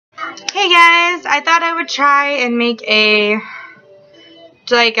Hey guys, I thought I would try and make a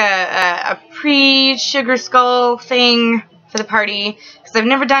pre-sugar skull thing for the party, because I've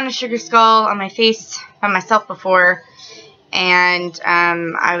never done a sugar skull on my face by myself before, and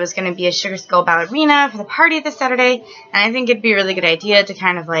I was going to be a sugar skull ballerina for the party this Saturday, and I think it'd be a really good idea to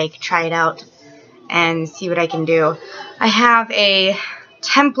kind of like try it out and see what I can do. I have a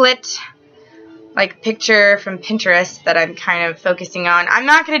template picture from Pinterest that I'm kind of focusing on. I'm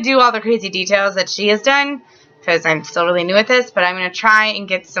not going to do all the crazy details that she has done because I'm still really new at this, but I'm going to try and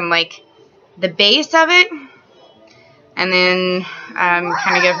get some the base of it and then kind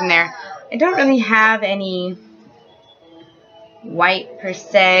of go from there. I don't really have any white per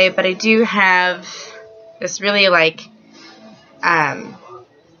se, but I do have this really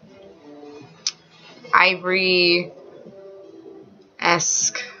ivory-esque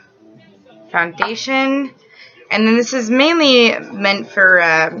foundation, and then this is mainly meant for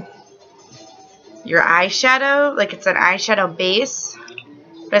your eyeshadow. It's an eyeshadow base,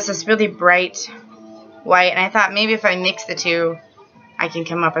 but it's this really bright white, and I thought maybe if I mix the two I can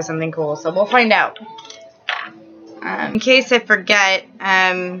come up with something cool, so we'll find out. In case I forget,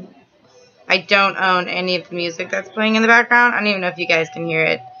 I don't own any of the music that's playing in the background. I don't even know if you guys can hear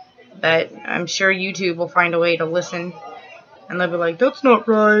it, but I'm sure YouTube will find a way to listen, and they'll be like, that's not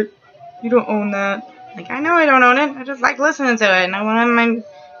right. You don't own that. I know I don't own it. I just like listening to it, and I want it in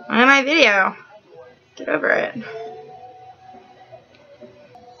my video. Get over it.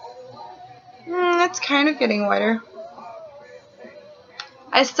 It's kind of getting whiter.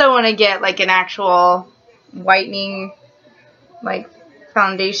 I still want to get an actual whitening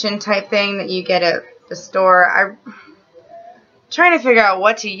foundation type thing that you get at the store. I'm trying to figure out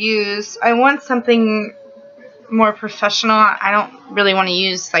what to use. I want something more professional. I don't really want to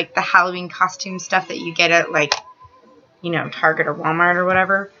use the Halloween costume stuff that you get at Target or Walmart or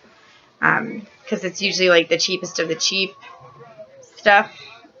whatever, because it's usually the cheapest of the cheap stuff.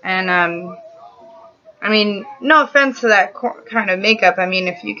 And I mean, no offense to that kind of makeup. I mean,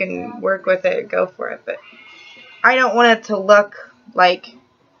 if you can work with it, go for it. But I don't want it to look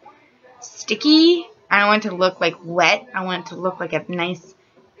sticky. I don't want it to look wet. I want it to look like a nice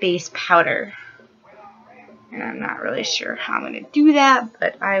base powder. And I'm not really sure how I'm going to do that,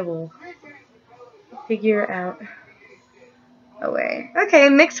 but I will figure out a way. Okay,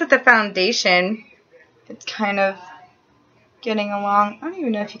 mixed with the foundation, it's kind of getting along. I don't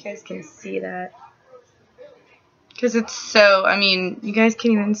even know if you guys can see that, because it's so, I mean, you guys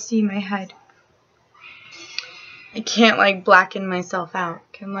can't even see my head. I can't blacken myself out.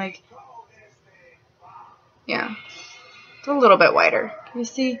 Yeah, it's a little bit whiter. Can you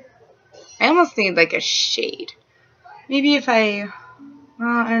see? I almost need a shade. Maybe if I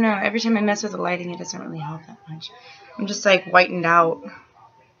don't know. Every time I mess with the lighting, it doesn't really help that much. I'm just whitened out.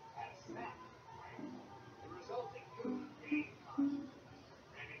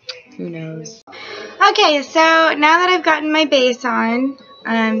 Who knows? Okay, so now that I've gotten my base on,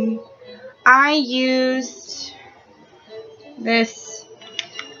 I used this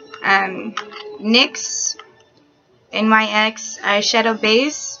NYX NYX eyeshadow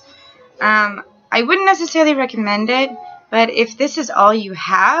base. I wouldn't necessarily recommend it, but if this is all you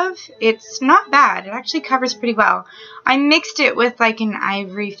have, it's not bad. It actually covers pretty well. I mixed it with an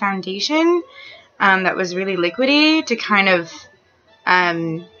ivory foundation that was really liquidy to kind of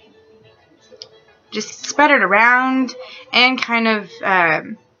just spread it around and kind of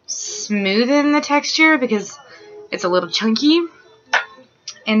smoothen the texture because it's a little chunky.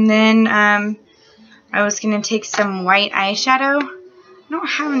 And then I was going to take some white eyeshadow. I don't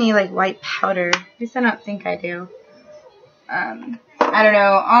have any white powder. At least I don't think I do. I don't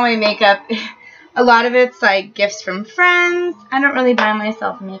know. All my makeup, a lot of it's gifts from friends. I don't really buy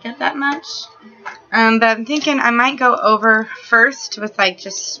myself makeup that much. But I'm thinking I might go over first with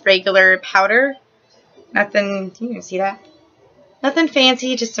just regular powder. Nothing, you can see that? Nothing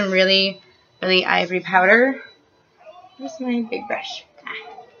fancy, just some really, really ivory powder. Where's my big brush?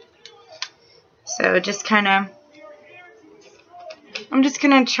 So just kind of, I'm just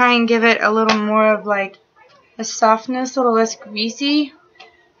going to try and give it a little more of a softness, a little less greasy.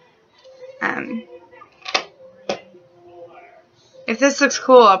 If this looks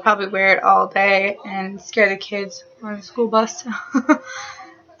cool, I'll probably wear it all day and scare the kids on the school bus.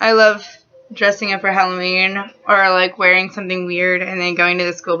 I love dressing up for Halloween or wearing something weird and then going to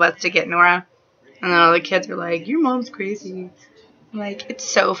the school bus to get Nora. And then all the kids are like, your mom's crazy. I'm like, it's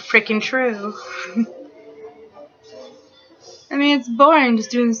so freaking true. I mean, it's boring just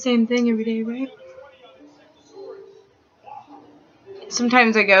doing the same thing every day, right?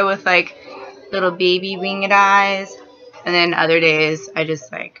 Sometimes I go with little baby winged eyes, and then other days I just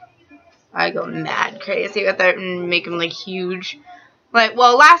I go mad crazy with it and make them like huge. Like,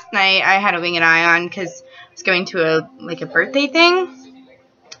 well, last night I had a winged eye on because I was going to a birthday thing,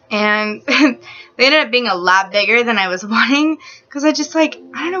 and they ended up being a lot bigger than I was wanting because I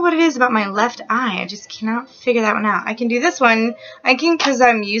don't know what it is about my left eye. I just cannot figure that one out. I can do this one. I can because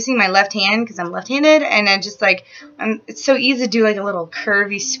I'm using my left hand because I'm left-handed, and I just like it's so easy to do like a little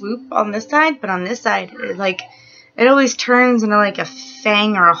curvy swoop on this side, but on this side it always turns into like a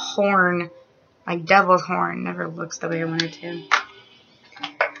fang or a horn, like devil's horn. Never looks the way I want it to.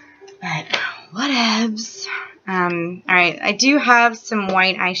 But whatevs. Alright, I do have some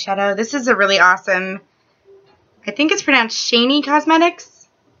white eyeshadow. This is a really awesome, I think it's pronounced Shany Cosmetics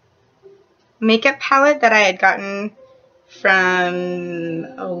makeup palette that I had gotten from,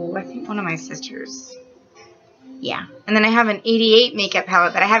 I think one of my sisters. Yeah. And then I have an 88 makeup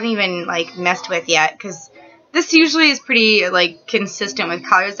palette that I haven't even, like, messed with yet, because this usually is pretty, like, consistent with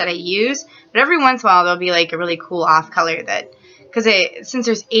colors that I use, but every once in a while there'll be, like, a really cool off color that, because since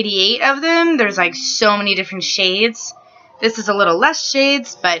there's 88 of them, there's, like, so many different shades. This is a little less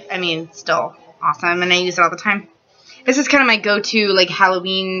shades, but, I mean, still awesome, and I use it all the time. This is kind of my go-to, like,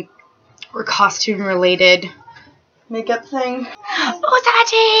 Halloween or costume-related makeup thing. Osachi!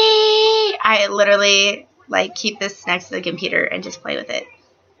 I literally, like, keep this next to the computer and just play with it.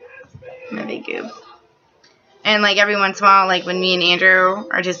 I'm a big goob. And, like, every once in a while, like, when me and Andrew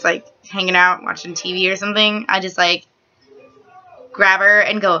are just, like, hanging out, watching TV or something, I just, like, grab her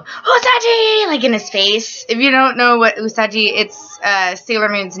and go, Usagi! Like, in his face. If you don't know what Usagi, it's Sailor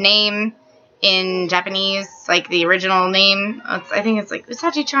Moon's name in Japanese, like, the original name. I think it's, like,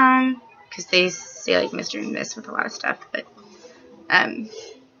 Usagi-chan, because they say, like, Mr. and Miss with a lot of stuff, but,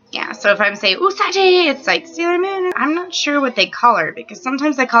 yeah, so if I'm saying Usagi, it's, like, Sailor Moon. I'm not sure what they call her, because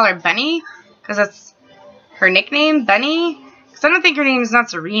sometimes they call her Bunny, because that's her nickname, Bunny. Because I don't think her name is not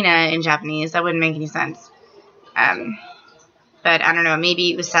Serena in Japanese. That wouldn't make any sense. But I don't know,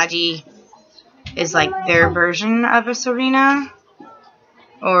 maybe Usagi is like their version of a Serena.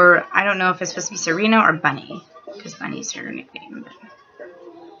 Or I don't know if it's supposed to be Serena or Bunny. Because Bunny's her nickname.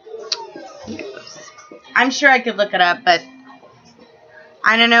 But I'm sure I could look it up, but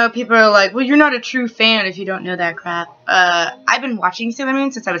I don't know. People are like, well, you're not a true fan if you don't know that crap. I've been watching Sailor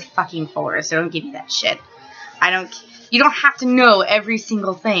Moon since I was fucking 4, so don't give me that shit. You don't have to know every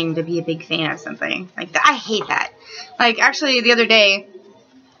single thing to be a big fan of something. Like, I hate that. Like, actually, the other day,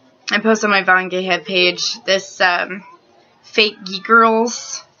 I posted on my VonGayHead page this, fake Geek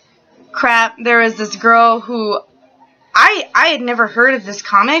Girls crap. There was this girl who, I had never heard of this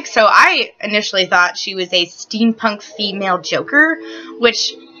comic, so I initially thought she was a steampunk female Joker,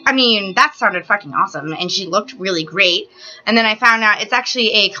 which, I mean, that sounded fucking awesome, and she looked really great. And then I found out it's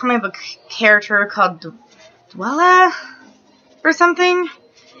actually a comic book character called Dwella or something.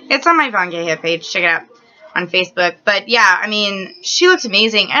 It's on my VonGayHead page. Check it out on Facebook. But yeah, I mean, she looked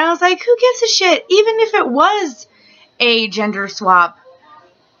amazing. And I was like, who gives a shit? Even if it was a gender swap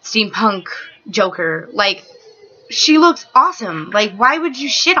steampunk Joker, like, she looks awesome. Like, why would you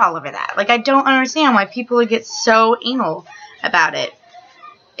shit all over that? Like, I don't understand why people would get so anal about it.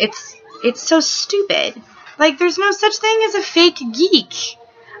 It's so stupid. Like, there's no such thing as a fake geek.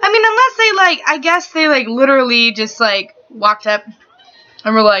 I mean, unless they, like, I guess they, like, literally just, like, walked up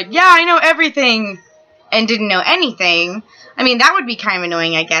and were like, yeah, I know everything, and didn't know anything. I mean, that would be kind of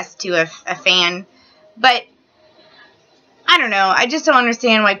annoying, I guess, to a fan. But, I don't know. I just don't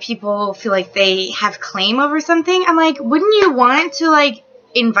understand why people feel like they have claim over something. I'm like, wouldn't you want to, like,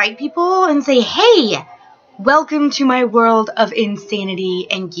 invite people and say, hey, welcome to my world of insanity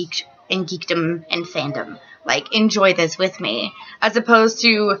and geekdom and fandom. Like, enjoy this with me. As opposed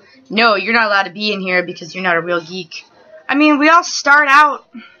to, no, you're not allowed to be in here because you're not a real geek. I mean, we all start out,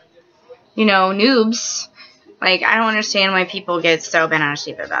 you know, noobs. Like, I don't understand why people get so bent out of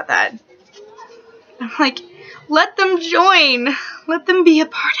shape about that. I'm like, let them join. Let them be a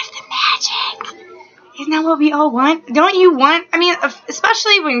part of the magic. Isn't that what we all want? Don't you want, I mean,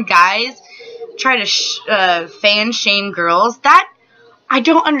 especially when guys try to fan shame girls, that, I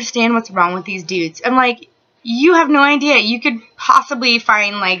don't understand what's wrong with these dudes. I'm like, you have no idea. You could possibly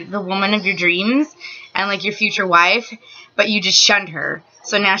find, like, the woman of your dreams and, like, your future wife, but you just shunned her.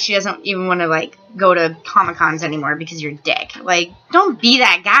 So now she doesn't even want to, like, go to Comic-Cons anymore because you're a dick. Like, don't be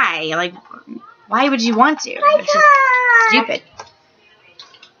that guy. Like, why would you want to? It's just stupid.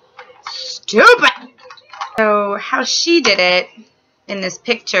 Stupid! So, how she did it in this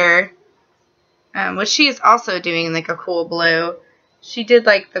picture, what she is also doing, like, a cool blue, she did,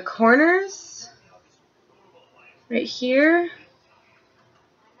 like, the corners right here,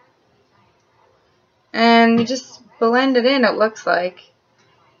 and you just blend it in, it looks like.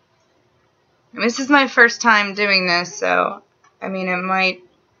 And this is my first time doing this, so, I mean, it might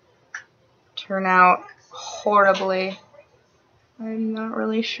turn out horribly. I'm not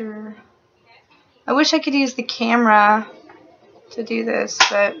really sure. I wish I could use the camera to do this,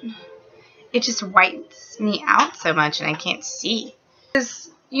 but it just whites me out so much and I can't see. Because,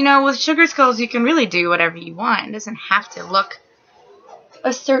 you know, with sugar skulls, you can really do whatever you want. It doesn't have to look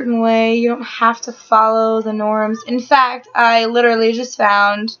a certain way. You don't have to follow the norms. In fact, I literally just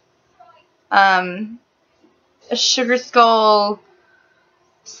found a sugar skull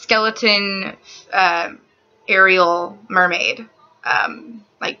skeleton Ariel mermaid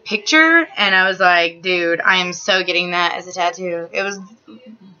like picture, and I was like, dude, I am so getting that as a tattoo. It was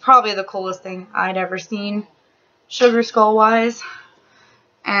probably the coolest thing I'd ever seen sugar skull wise.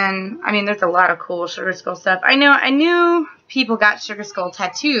 And I mean, there's a lot of cool sugar skull stuff. I knew people got sugar skull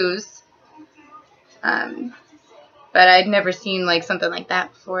tattoos, but I'd never seen like something like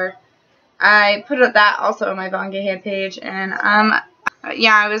that before. I put that also on my Bonga Hand page, and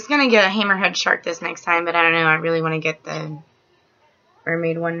yeah, I was gonna get a hammerhead shark this next time, but I don't know. I really want to get the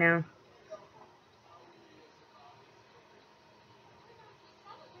mermaid one now.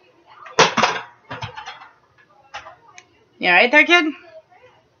 Yeah, right there, kid?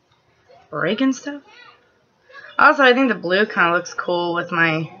 Breaking stuff. Also, I think the blue kind of looks cool with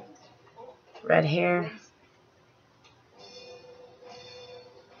my red hair.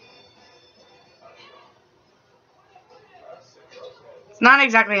 It's not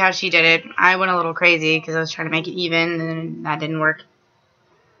exactly how she did it. I went a little crazy because I was trying to make it even, and that didn't work.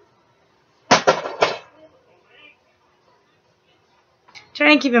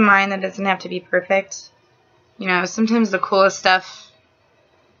 Trying to keep in mind that it doesn't have to be perfect. You know, sometimes the coolest stuff,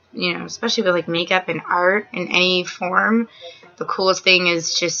 you know, especially with like makeup and art in any form, the coolest thing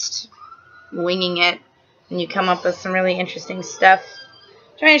is just winging it, and you come up with some really interesting stuff.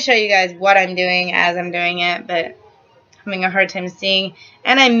 I'm trying to show you guys what I'm doing as I'm doing it, but having a hard time seeing.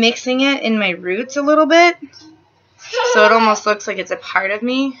 And I'm mixing it in my roots a little bit, so it almost looks like it's a part of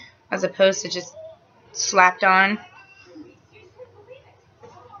me as opposed to just slapped on.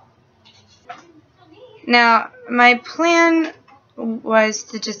 Now, my plan was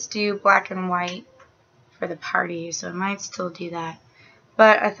to just do black and white for the party, so I might still do that.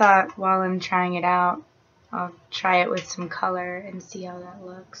 But I thought while I'm trying it out, I'll try it with some color and see how that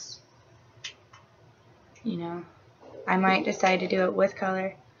looks. You know, I might decide to do it with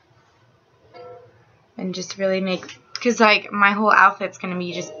color and just really make, because like my whole outfit's going to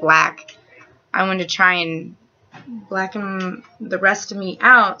be just black. I want to try and blacken the rest of me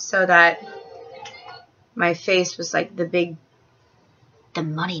out so that my face was like the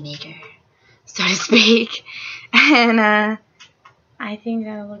money maker, so to speak. And I think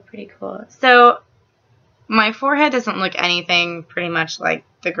that'll look pretty cool. So my forehead doesn't look anything pretty much like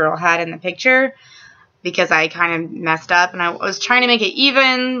the girl had in the picture because I kind of messed up, and I was trying to make it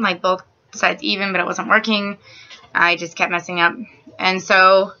even, like both sides even, but it wasn't working. I just kept messing up, and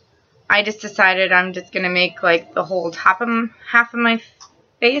so I just decided I'm just gonna make like the whole top of half of my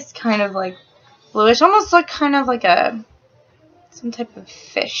face kind of like bluish, almost like kind of like some type of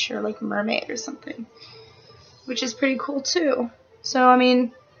fish or like mermaid or something, which is pretty cool too. So I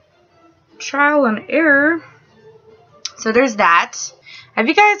mean, trial and error. So there's that. Have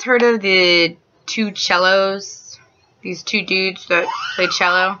you guys heard of the two cellos? These two dudes that play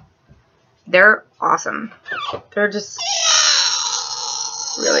cello? They're awesome. They're just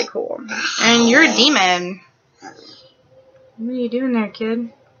really cool. And you're a demon. What are you doing there,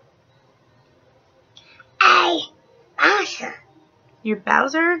 kid? Bowser. You're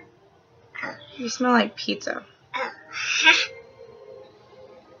Bowser? You smell like pizza.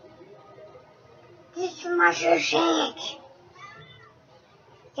 This is my sausage.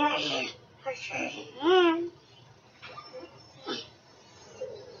 This is my sausage.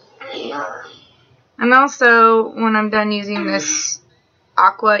 I know. And also, when I'm done using this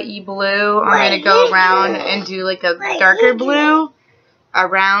Aqua E blue, I'm going to go around and do like a darker blue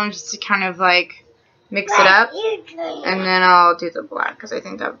around just to kind of like mix it up. And then I'll do the black because I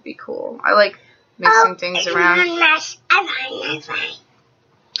think that would be cool. I like mixing things around.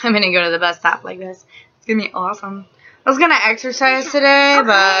 I'm going to go to the bus stop like this. It's going to be awesome. I was going to exercise today,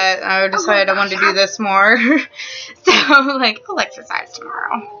 but I decided I wanted to do this more. So, like, I'll exercise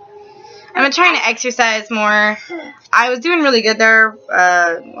tomorrow. I've been trying to exercise more. I was doing really good there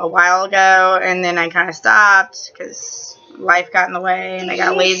a while ago, and then I kind of stopped because life got in the way, and I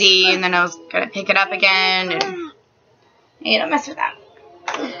got lazy, and then I was going to pick it up again, and you don't mess with that.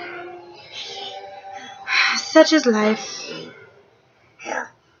 Such is life.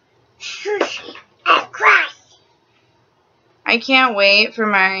 I can't wait for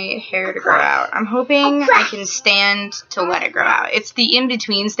my hair to grow out. I'm hoping I can stand to let it grow out. It's the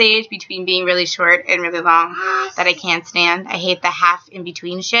in-between stage between being really short and really long that I can't stand. I hate the half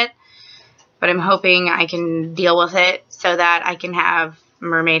in-between shit. But I'm hoping I can deal with it so that I can have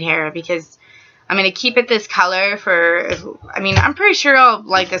mermaid hair, because I'm going to keep it this color for, I mean, I'm pretty sure I'll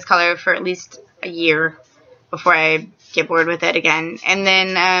like this color for at least a year before I get bored with it again. And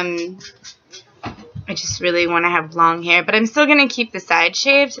then I just really want to have long hair, but I'm still going to keep the side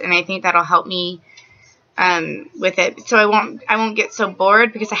shaved, and I think that'll help me with it, so I won't get so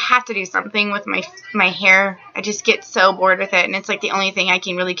bored, because I have to do something with my hair. I just get so bored with it, and it's like the only thing I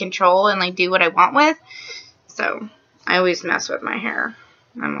can really control and like do what I want with. So I always mess with my hair.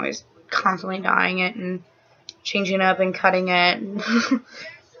 I'm always constantly dyeing it and changing it up and cutting it.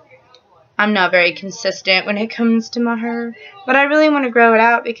 I'm not very consistent when it comes to my hair, but I really want to grow it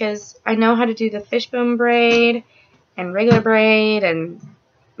out because I know how to do the fishbone braid and regular braid, and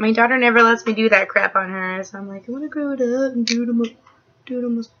my daughter never lets me do that crap on her, so I'm like, I want to grow it up and do it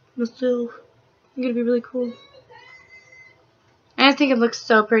myself. I think it'd be really cool. And I think it looks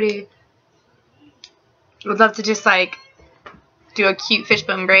so pretty. I would love to just like do a cute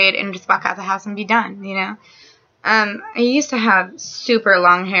fishbone braid and just walk out the house and be done, you know. I used to have super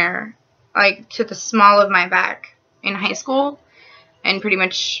long hair, like to the small of my back in high school, and pretty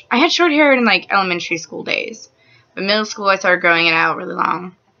much I had short hair in like elementary school days, but middle school I started growing it out really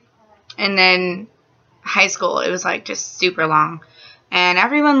long, and then high school it was like just super long, and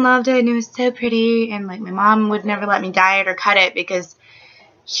everyone loved it and it was so pretty, and like my mom would never let me dye it or cut it because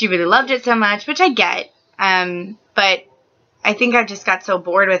she really loved it so much, which I get, but I think I just got so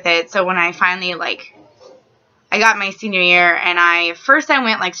bored with it. So when I finally I got my senior year, and first I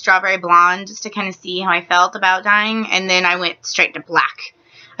went like strawberry blonde just to kind of see how I felt about dyeing, and then I went straight to black.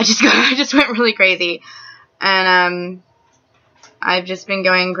 I just went really crazy, and I've just been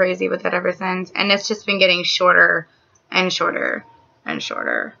going crazy with it ever since, and it's just been getting shorter and shorter and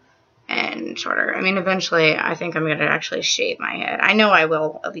shorter and shorter. I mean, eventually I think I'm gonna actually shave my head. I know I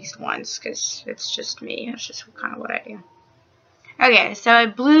will at least once, because it's just me. It's just kind of what I do. Okay, so I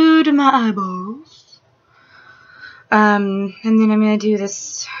blued my eyeballs. And then I'm going to do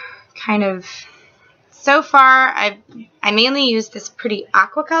this kind of, so far I mainly used this pretty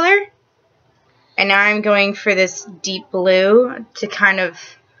aqua color, and now I'm going for this deep blue to kind of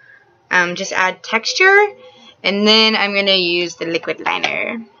just add texture, and then I'm going to use the liquid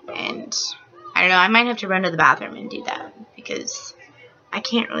liner, and I don't know, I might have to run to the bathroom and do that, because I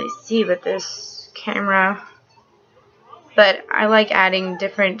can't really see with this camera, but I like adding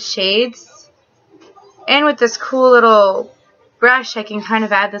different shades. And with this cool little brush, I can kind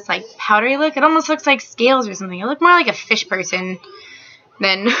of add this like powdery look. It almost looks like scales or something. I look more like a fish person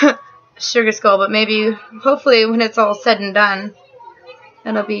than Sugar Skull, but maybe, hopefully, when it's all said and done,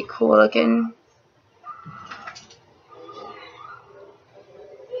 it'll be cool looking.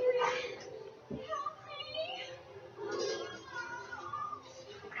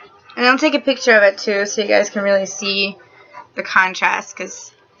 And I'll take a picture of it too, so you guys can really see the contrast,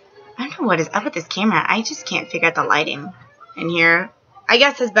 because I don't know what is up with this camera. I just can't figure out the lighting in here. I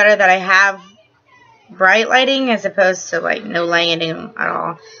guess it's better that I have bright lighting as opposed to like no lighting at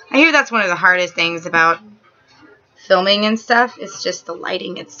all. I hear that's one of the hardest things about filming and stuff. It's just the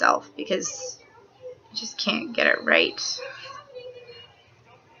lighting itself, because you just can't get it right.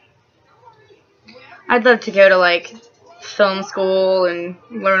 I'd love to go to like film school and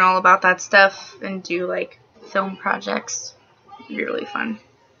learn all about that stuff and do like film projects. It'd be really fun.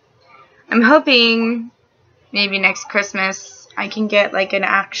 I'm hoping maybe next Christmas I can get like an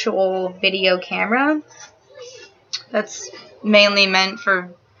actual video camera that's mainly meant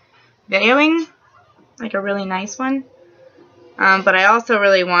for videoing, like a really nice one. But I also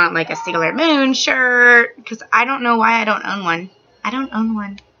really want like a Sailor Moon shirt, because I don't know why I don't own one. I don't own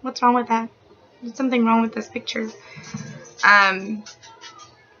one. What's wrong with that? There's something wrong with this picture. And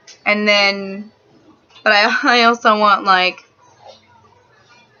then, but I also want like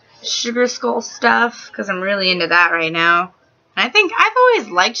Sugar Skull stuff, because I'm really into that right now. And I think I've always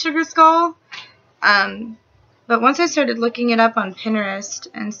liked Sugar Skull, but once I started looking it up on Pinterest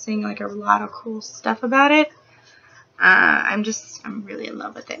and seeing like a lot of cool stuff about it, I'm really in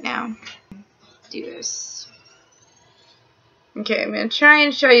love with it now. Do this. Okay, I'm gonna try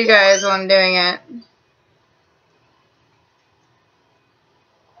and show you guys while I'm doing it.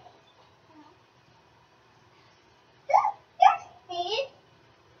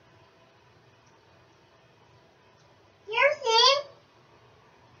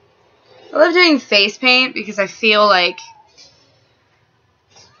 I love doing face paint because I feel like,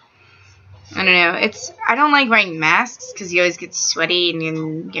 I I don't know. I don't like wearing masks because you always get sweaty and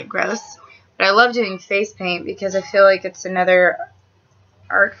you get gross. But I love doing face paint because I feel like it's another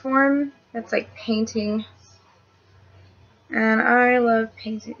art form. It's like painting. And I love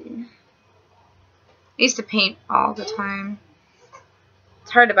painting. I used to paint all the time.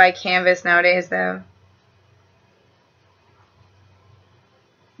 It's hard to buy canvas nowadays, though.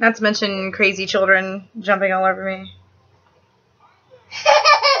 Not to mention crazy children jumping all over me.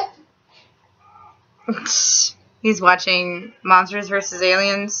 He's watching Monsters vs.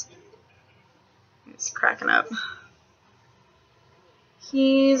 Aliens. He's cracking up.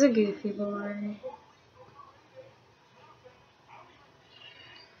 He's a goofy boy.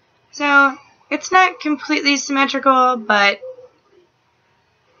 So, it's not completely symmetrical, but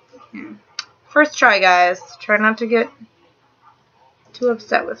yeah. First try, guys. Try not to get too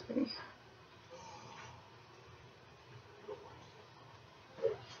upset with me.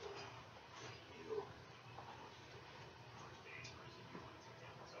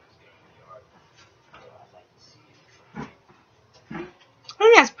 I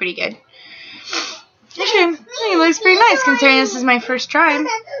think that's pretty good. Actually, I think it looks pretty nice considering this is my first try.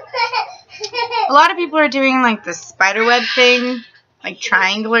 A lot of people are doing like the spiderweb thing, like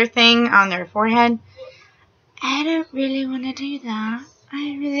triangular thing on their forehead. I don't really want to do that.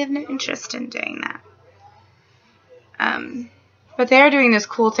 I really have no interest in doing that. But they are doing this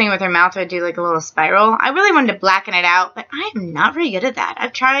cool thing with their mouth where they do like a little spiral. I really wanted to blacken it out, but I am not very good at that.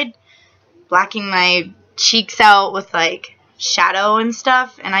 I've tried blacking my cheeks out with like shadow and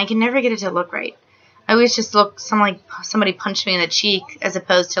stuff, and I can never get it to look right. I always just look like somebody punched me in the cheek, as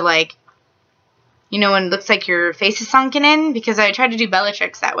opposed to like, you know, when it looks like your face is sunken in, because I tried to do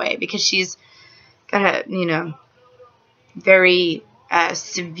Bellatrix that way, because she's got a, you know, very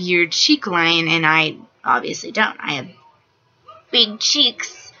severe cheek line, and I obviously don't. I have big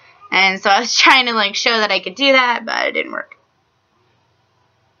cheeks, and so I was trying to like show that I could do that, but it didn't work.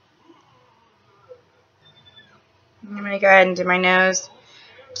 I'm going to go ahead and do my nose.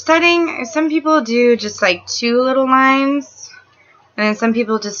 Deciding, some people do just like 2 little lines, and then some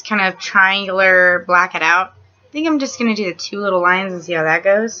people just kind of triangular black it out. I think I'm just going to do the 2 little lines and see how that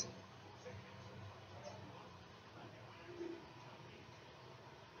goes.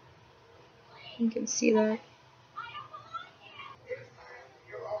 You can see that.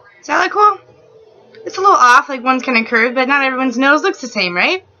 Does that look cool? It's a little off, like one's kind of curved, but not everyone's nose looks the same,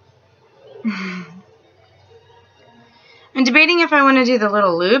 right? I'm debating if I want to do the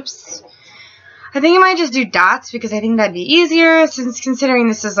little loops. I think I might just do dots because I think that'd be easier, since considering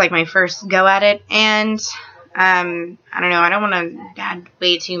this is like my first go at it. And I don't know, I don't want to add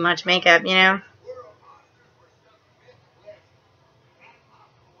way too much makeup, you know?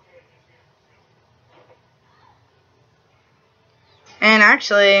 And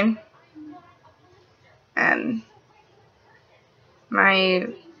actually, my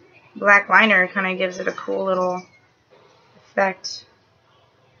black liner kind of gives it a cool little effect.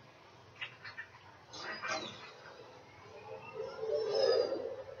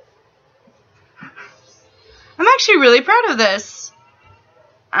 I'm actually really proud of this.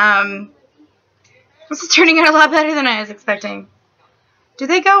 This is turning out a lot better than I was expecting. Do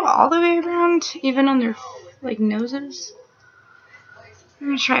they go all the way around, even on their like noses? I'm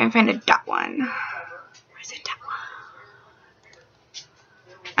gonna try and find a dot one. Where's a dot one?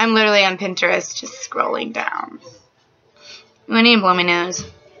 I'm literally on Pinterest, just scrolling down. I need to blow my nose.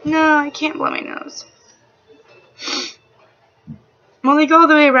 No, I can't blow my nose. Well, they go all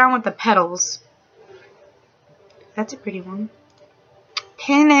the way around with the petals. That's a pretty one.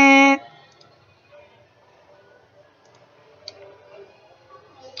 Pin it.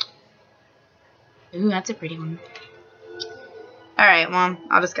 Ooh, that's a pretty one. Alright, well,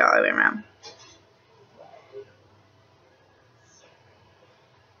 I'll just go all the way around.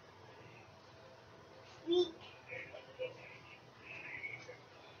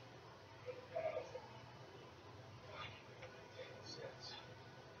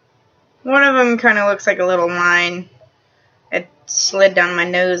 One of them kind of looks like a little line. It slid down my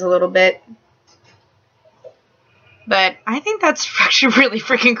nose a little bit. But I think that's actually really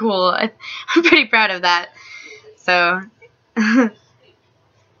freaking cool. I'm pretty proud of that. So,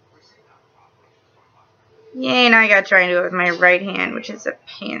 yay, now I gotta try and do it with my right hand, which is a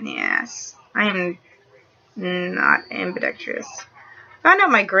pain in the ass. I am not ambidextrous. Found out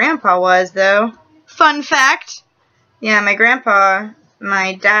my grandpa was, though. Fun fact. Yeah, my grandpa,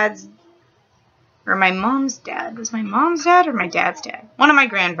 my dad's, or my mom's dad. Was my mom's dad or my dad's dad? One of my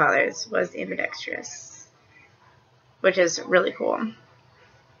grandfathers was ambidextrous, which is really cool.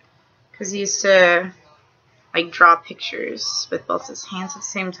 Because he used to, like, draw pictures with both his hands at the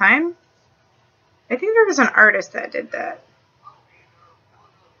same time. I think there was an artist that did that.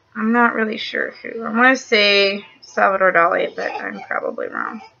 I'm not really sure who. I want to say Salvador Dali, but I'm probably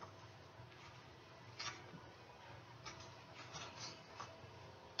wrong.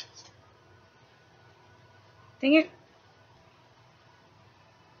 Dang it.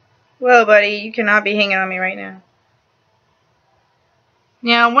 Whoa, buddy, you cannot be hanging on me right now.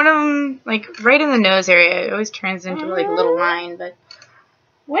 Yeah, one of them, like, right in the nose area, it always turns into, like, a little line, but...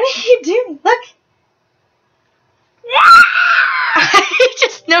 What are you doing? Look! I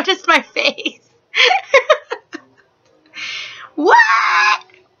just noticed my face. What?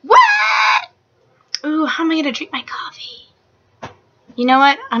 What? Ooh, how am I going to drink my coffee? You know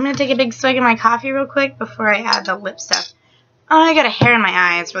what? I'm going to take a big swig of my coffee real quick before I add the lip stuff. Oh, I got a hair in my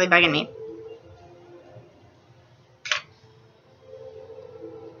eye. It's really bugging me.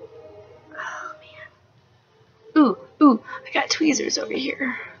 Oh, man. Ooh, I got tweezers over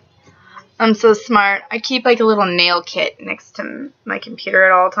here. I'm so smart. I keep like a little nail kit next to my computer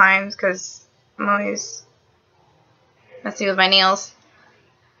at all times because I'm always messing with my nails.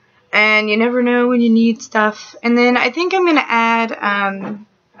 And you never know when you need stuff. And then I think I'm going to add,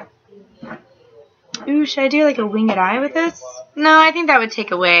 ooh, should I do like a winged eye with this? No, I think that would take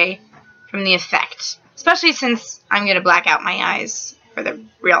away from the effect. Especially since I'm going to black out my eyes for the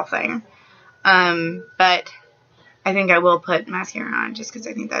real thing. But I think I will put mascara on just because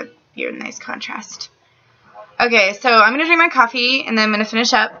I think that'd be a nice contrast. Okay, so I'm going to drink my coffee and then I'm going to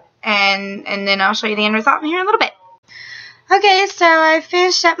finish up. And then I'll show you the end result here in a little bit. Okay, so I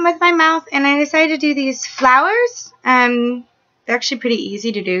finished up with my mouth and I decided to do these flowers. They're actually pretty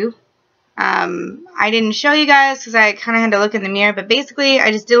easy to do. I didn't show you guys because I kind of had to look in the mirror, but basically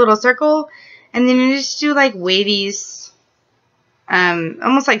I just did a little circle and then you just do like wavies,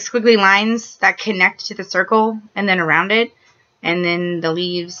 almost like squiggly lines that connect to the circle and then around it, and then the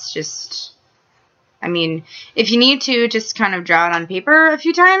leaves just, I mean, if you need to, just kind of draw it on paper a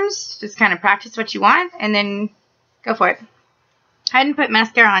few times, just kind of practice what you want and then go for it. I hadn't put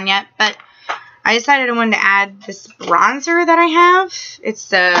mascara on yet, but I decided I wanted to add this bronzer that I have. It's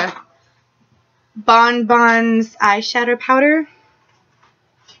the Bon Bon's eyeshadow powder.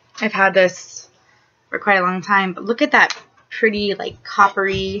 I've had this for quite a long time, but look at that pretty, like,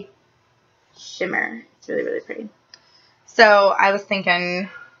 coppery shimmer. It's really, really pretty. So I was thinking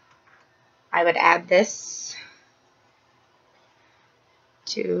I would add this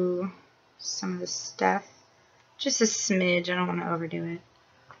to some of the stuff. Just a smidge. I don't want to overdo it.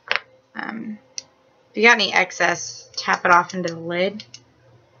 If you got any excess, tap it off into the lid.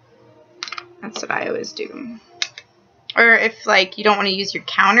 That's what I always do. Or if, like, you don't want to use your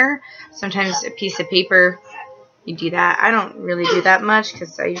counter, sometimes a piece of paper, you do that. I don't really do that much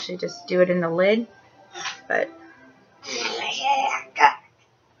because I usually just do it in the lid. But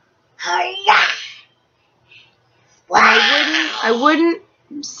I wouldn't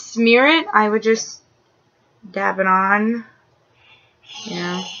smear it. I would just dab it on. You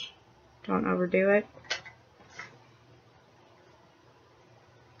know, don't overdo it.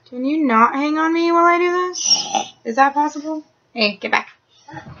 Can you not hang on me while I do this? Is that possible? Hey, get back.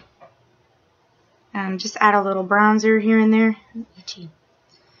 Just add a little bronzer here and there.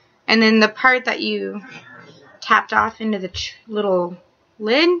 And then the part that you tapped off into the little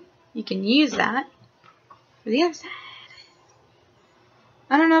lid, you can use that for the other side.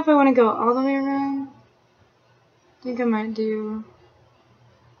 I don't know if I want to go all the way around. I think I might do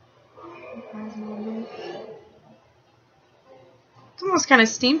a little bit. It's almost kind of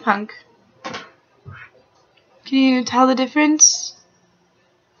steampunk. Can you tell the difference?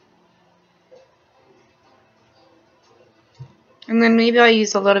 And then maybe I'll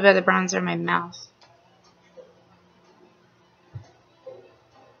use a little bit of the bronzer in my mouth.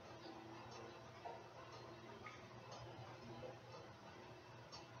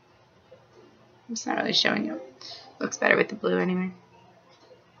 It's not really showing you. Looks better with the blue anyway.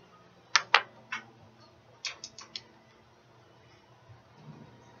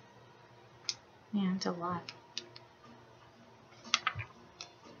 Yeah, it's a lot.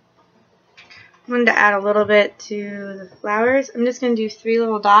 I wanted to add a little bit to the flowers. I'm just going to do 3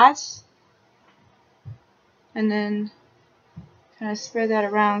 little dots. And then kind of spread that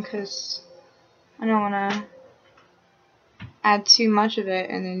around because I don't want to add too much of it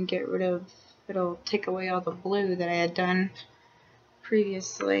and then get rid of, it'll take away all the blue that I had done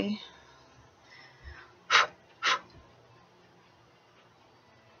previously.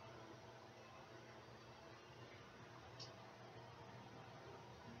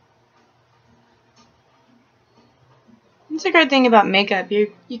 It's a great thing about makeup.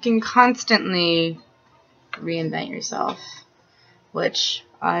 You can constantly reinvent yourself, which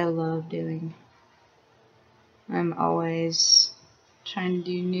I love doing. I'm always trying to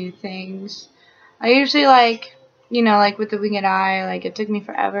do new things. I usually like, you know, like with the winged eye, like it took me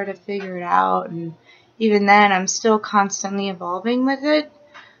forever to figure it out, and even then I'm still constantly evolving with it.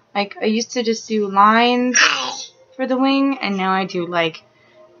 Like I used to just do lines for the wing, and now I do like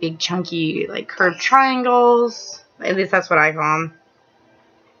big chunky like curved triangles. At least that's what I call them.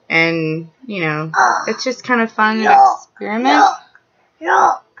 And, you know, it's just kind of fun to experiment.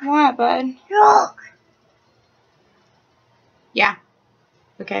 Look. What, bud? Look. Yeah.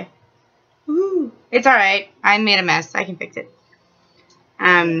 Okay. Ooh. It's alright. I made a mess. I can fix it.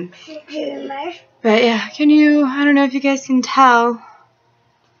 But yeah, can you, I don't know if you guys can tell,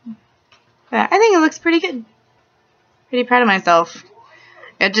 but I think it looks pretty good. Pretty proud of myself.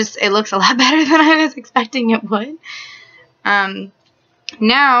 It looks a lot better than I was expecting it would.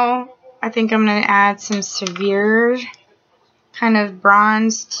 Now, I think I'm going to add some severe kind of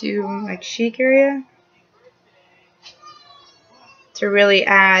bronze to my cheek area to really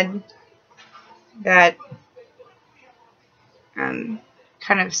add that kind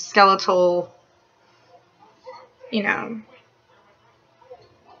of skeletal, you know,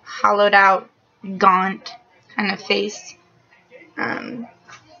 hollowed out, gaunt kind of face.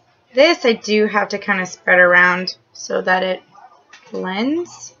 This I do have to kind of spread around so that it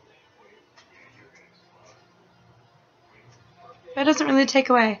blends. That doesn't really take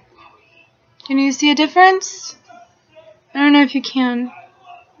away. Can you see a difference? I don't know if you can. A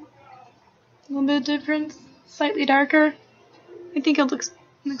little bit of difference. Slightly darker. I think it looks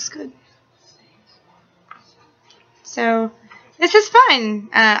good. So this is fun.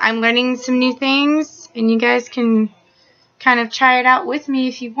 I'm learning some new things, and you guys can kind of try it out with me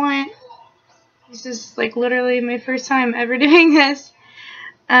if you want. This is like literally my first time ever doing this.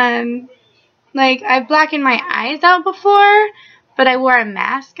 Like I've blackened my eyes out before, but I wore a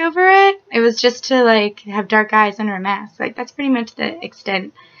mask over it. It was just to like have dark eyes under a mask. Like that's pretty much the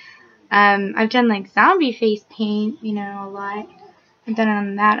extent. I've done like zombie face paint, you know, a lot. I've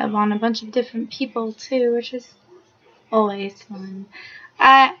done that on a bunch of different people too, which is always fun.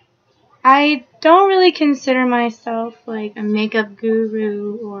 I don't really consider myself like a makeup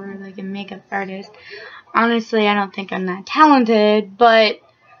guru or like a makeup artist. Honestly, I don't think I'm that talented, but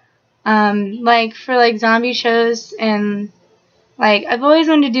like for like zombie shows and like I've always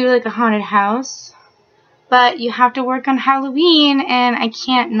wanted to do like a haunted house, but you have to work on Halloween and I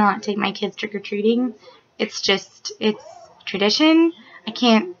can't not take my kids trick-or-treating. It's tradition. I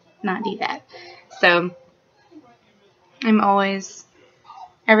can't not do that. So I'm always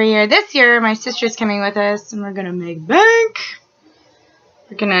every year. This year, my sister's coming with us, and we're gonna make bank.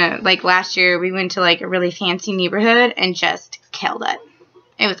 We're gonna, like last year, we went to like a really fancy neighborhood and just killed it.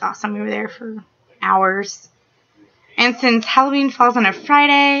 It was awesome. We were there for hours. And since Halloween falls on a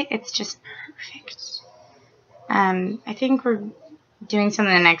Friday, it's just perfect. I think we're doing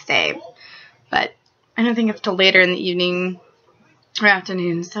something the next day, but I don't think it's till later in the evening or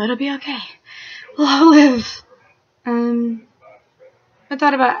afternoon, so it'll be okay. We'll all live. I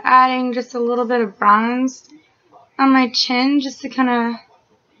thought about adding just a little bit of bronze on my chin just to kind of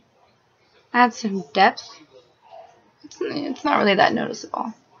add some depth. It's not really that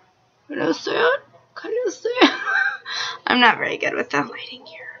noticeable. Can you see it? Can you see it? I'm not very good with the lighting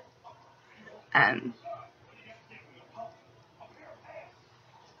here. And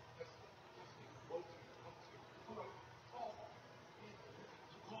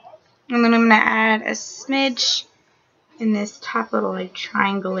then I'm going to add a smidge in this top little like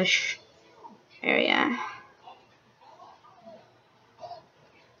triangle-ish area.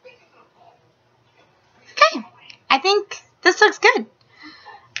 Okay, I think this looks good.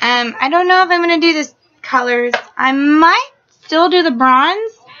 I don't know if I'm going to do this colors. I might still do the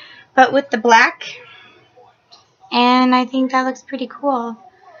bronze, but with the black. And I think that looks pretty cool.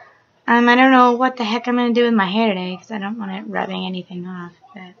 I don't know what the heck I'm going to do with my hair today because I don't want it rubbing anything off.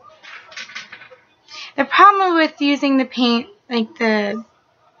 But the problem with using the paint, like the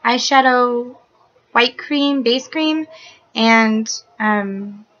eyeshadow white cream, base cream, and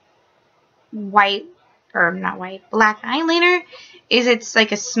black eyeliner, is it's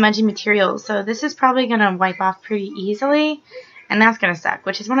like a smudgy material. So this is probably going to wipe off pretty easily, and that's going to suck,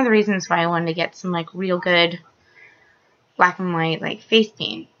 which is one of the reasons why I wanted to get some like real good black and white like face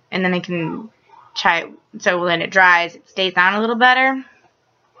paint. And then I can try it, so when it dries, it stays on a little better.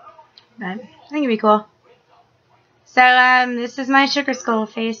 But I think it'd be cool. So, this is my sugar skull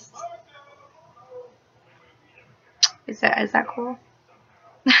face. Is that cool?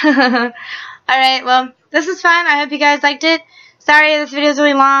 Alright, well, this is fun. I hope you guys liked it. Sorry this video is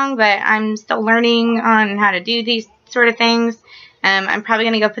really long, but I'm still learning on how to do these sort of things. I'm probably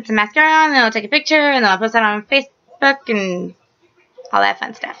going to go put some mascara on, and then I'll take a picture, and then I'll post that on Facebook and all that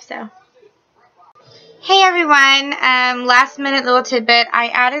fun stuff. So, hey everyone, last minute little tidbit. I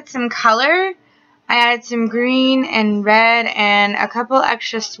added some color. I added some green and red and a couple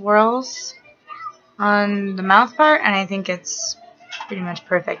extra swirls on the mouth part, and I think it's pretty much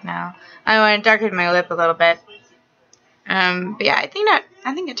perfect now. I want to darken my lip a little bit. But yeah, I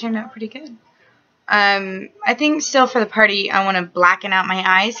think it turned out pretty good. I think still for the party I want to blacken out my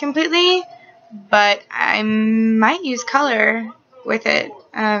eyes completely, but I might use color with it.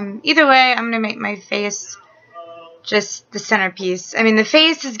 Either way, I'm going to make my face just the centerpiece. I mean, the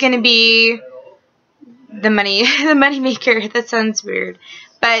face is going to be the money maker. That sounds weird.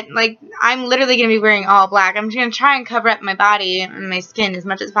 But, like, I'm literally going to be wearing all black. I'm just going to try and cover up my body and my skin as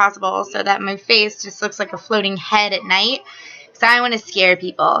much as possible so that my face just looks like a floating head at night. Because I want to scare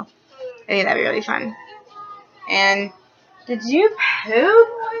people. I think that'd be really fun. And, did you poop?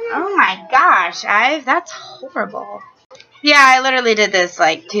 Oh my gosh, that's horrible. Yeah, I literally did this,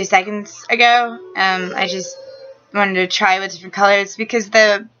 like, 2 seconds ago. I just wanted to try with different colors because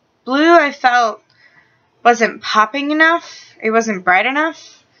the blue I felt wasn't popping enough. It wasn't bright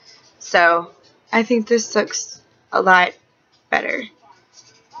enough. So, I think this looks a lot better.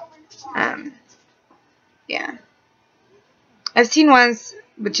 Yeah. I've seen ones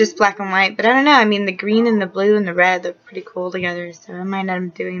with just black and white, but I don't know. I mean, the green and the blue and the red look pretty cool together, so I might end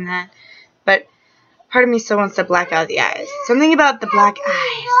up doing that. But part of me still wants to black out the eyes. Something about the black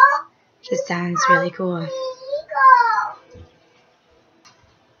eyes just sounds really cool.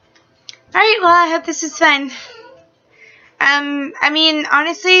 Alright, well, I hope this was fun. I mean,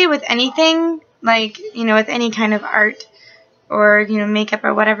 honestly, with anything, like, you know, with any kind of art or, you know, makeup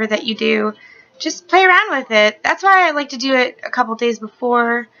or whatever that you do, just play around with it. That's why I like to do it a couple days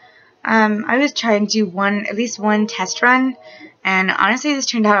before. I always try and do at least one test run, and honestly, this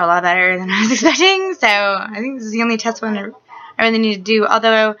turned out a lot better than I was expecting, so I think this is the only test one I really need to do,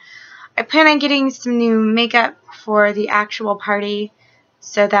 although I plan on getting some new makeup for the actual party,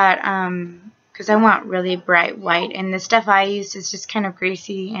 so that, because I want really bright white, and the stuff I used is just kind of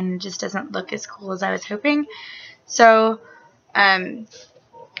greasy and just doesn't look as cool as I was hoping. So, I'm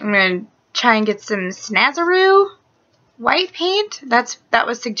going to try and get some Snazaroo white paint. That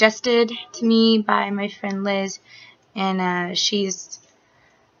was suggested to me by my friend Liz, and she's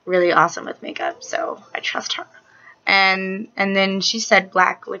really awesome with makeup, so I trust her. And then she said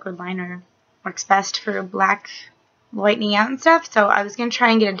black liquid liner works best for black whitening out and stuff, so I was going to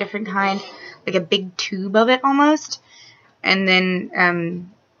try and get a different kind, like a big tube of it almost, and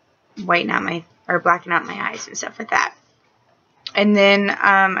then blacken out my eyes and stuff like that. And then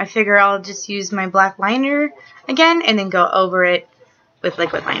I figure I'll just use my black liner again and then go over it with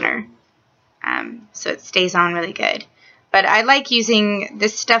liquid liner, so it stays on really good. But I like using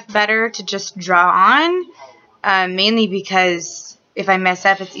this stuff better to just draw on, mainly because if I mess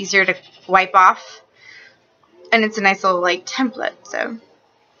up, it's easier to wipe off. And it's a nice little, like, template, so. Do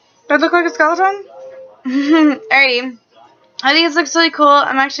I look like a skeleton? Alrighty. I think this looks really cool.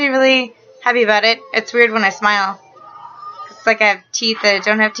 I'm actually really happy about it. It's weird when I smile. It's like I have teeth that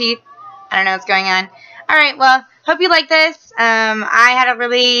don't have teeth. I don't know what's going on. Alright, well, hope you like this. I had a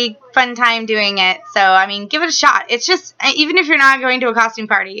really fun time doing it, so, I mean, give it a shot. It's just, even if you're not going to a costume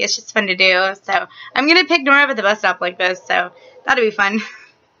party, it's just fun to do. So, I'm going to pick Nora up at the bus stop like this, so that'll be fun.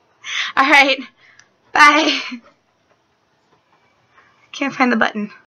 Alright. Bye. Can't find the button.